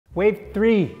Wave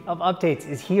 3 of updates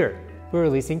is here. We're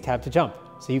releasing Tap to Jump,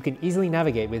 so you can easily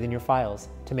navigate within your files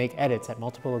to make edits at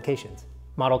multiple locations.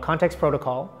 Model Context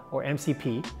Protocol, or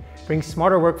MCP, brings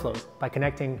smarter workflows by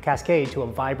connecting Cascade to a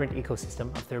vibrant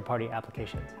ecosystem of third-party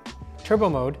applications. Turbo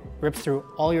Mode rips through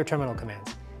all your terminal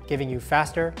commands, giving you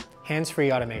faster,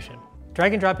 hands-free automation.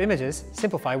 Drag and drop images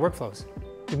simplify workflows.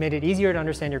 We've made it easier to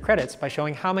understand your credits by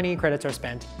showing how many credits are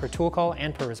spent per tool call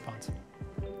and per response.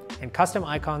 And custom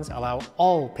icons allow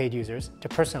all paid users to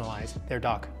personalize their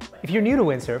dock. If you're new to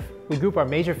Windsurf, we group our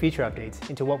major feature updates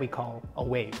into what we call a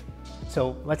wave.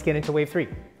 So let's get into Wave 3.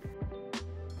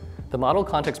 The Model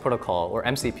Context Protocol, or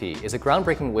MCP, is a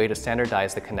groundbreaking way to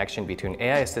standardize the connection between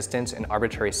AI assistants and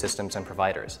arbitrary systems and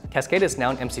providers. Cascade is now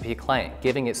an MCP client,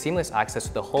 giving it seamless access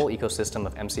to the whole ecosystem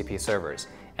of MCP servers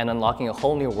and unlocking a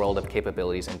whole new world of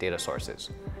capabilities and data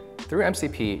sources. Through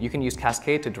MCP, you can use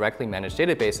Cascade to directly manage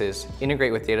databases,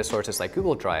 integrate with data sources like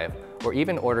Google Drive, or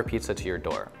even order pizza to your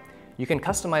door. You can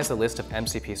customize the list of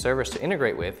MCP servers to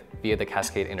integrate with via the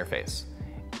Cascade interface,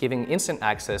 giving instant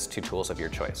access to tools of your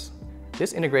choice.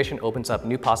 This integration opens up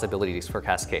new possibilities for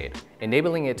Cascade,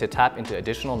 enabling it to tap into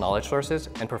additional knowledge sources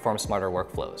and perform smarter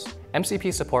workflows.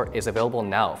 MCP support is available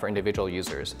now for individual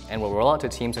users and will roll out to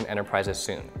teams and enterprises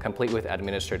soon, complete with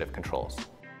administrative controls.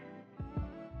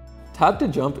 Tap to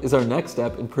Jump is our next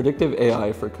step in predictive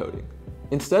AI for coding.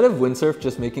 Instead of Windsurf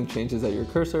just making changes at your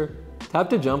cursor, Tap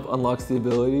to Jump unlocks the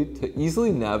ability to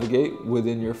easily navigate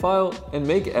within your file and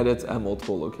make edits at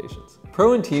multiple locations.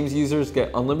 Pro and Teams users get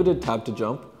unlimited Tap to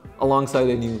Jump alongside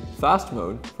a new fast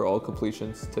mode for all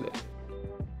completions today.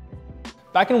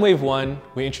 Back in Wave 1,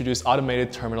 we introduced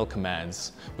automated terminal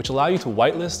commands, which allow you to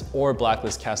whitelist or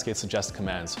blacklist Cascade suggest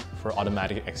commands for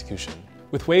automatic execution.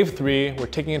 With Wave 3, we're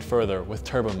taking it further with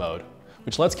Turbo Mode,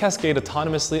 which lets Cascade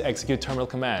autonomously execute terminal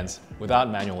commands without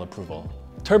manual approval.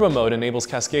 Turbo Mode enables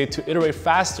Cascade to iterate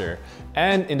faster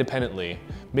and independently,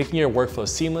 making your workflow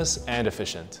seamless and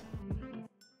efficient.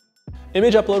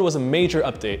 Image upload was a major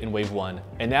update in Wave 1,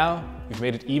 and now we've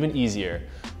made it even easier.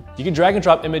 You can drag and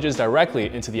drop images directly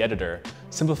into the editor,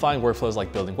 simplifying workflows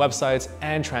like building websites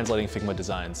and translating Figma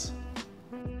designs.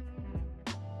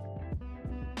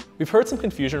 We've heard some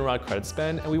confusion around credit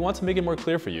spend, and we want to make it more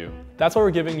clear for you. That's why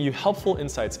we're giving you helpful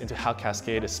insights into how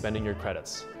Cascade is spending your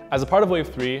credits. As a part of Wave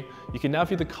 3, you can now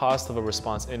view the cost of a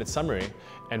response in its summary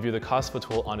and view the cost of a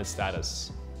tool on its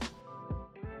status.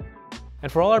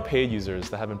 And for all our paid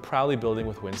users that have been proudly building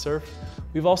with Windsurf,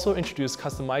 we've also introduced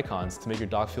custom icons to make your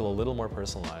dock feel a little more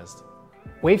personalized.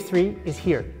 Wave 3 is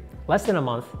here, less than a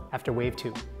month after Wave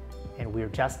 2, and we're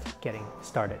just getting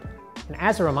started. And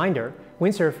as a reminder,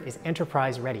 Windsurf is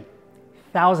enterprise ready.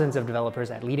 Thousands of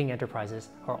developers at leading enterprises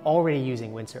are already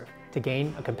using Windsurf to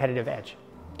gain a competitive edge.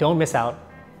 Don't miss out.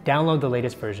 Download the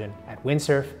latest version at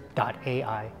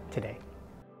windsurf.ai today.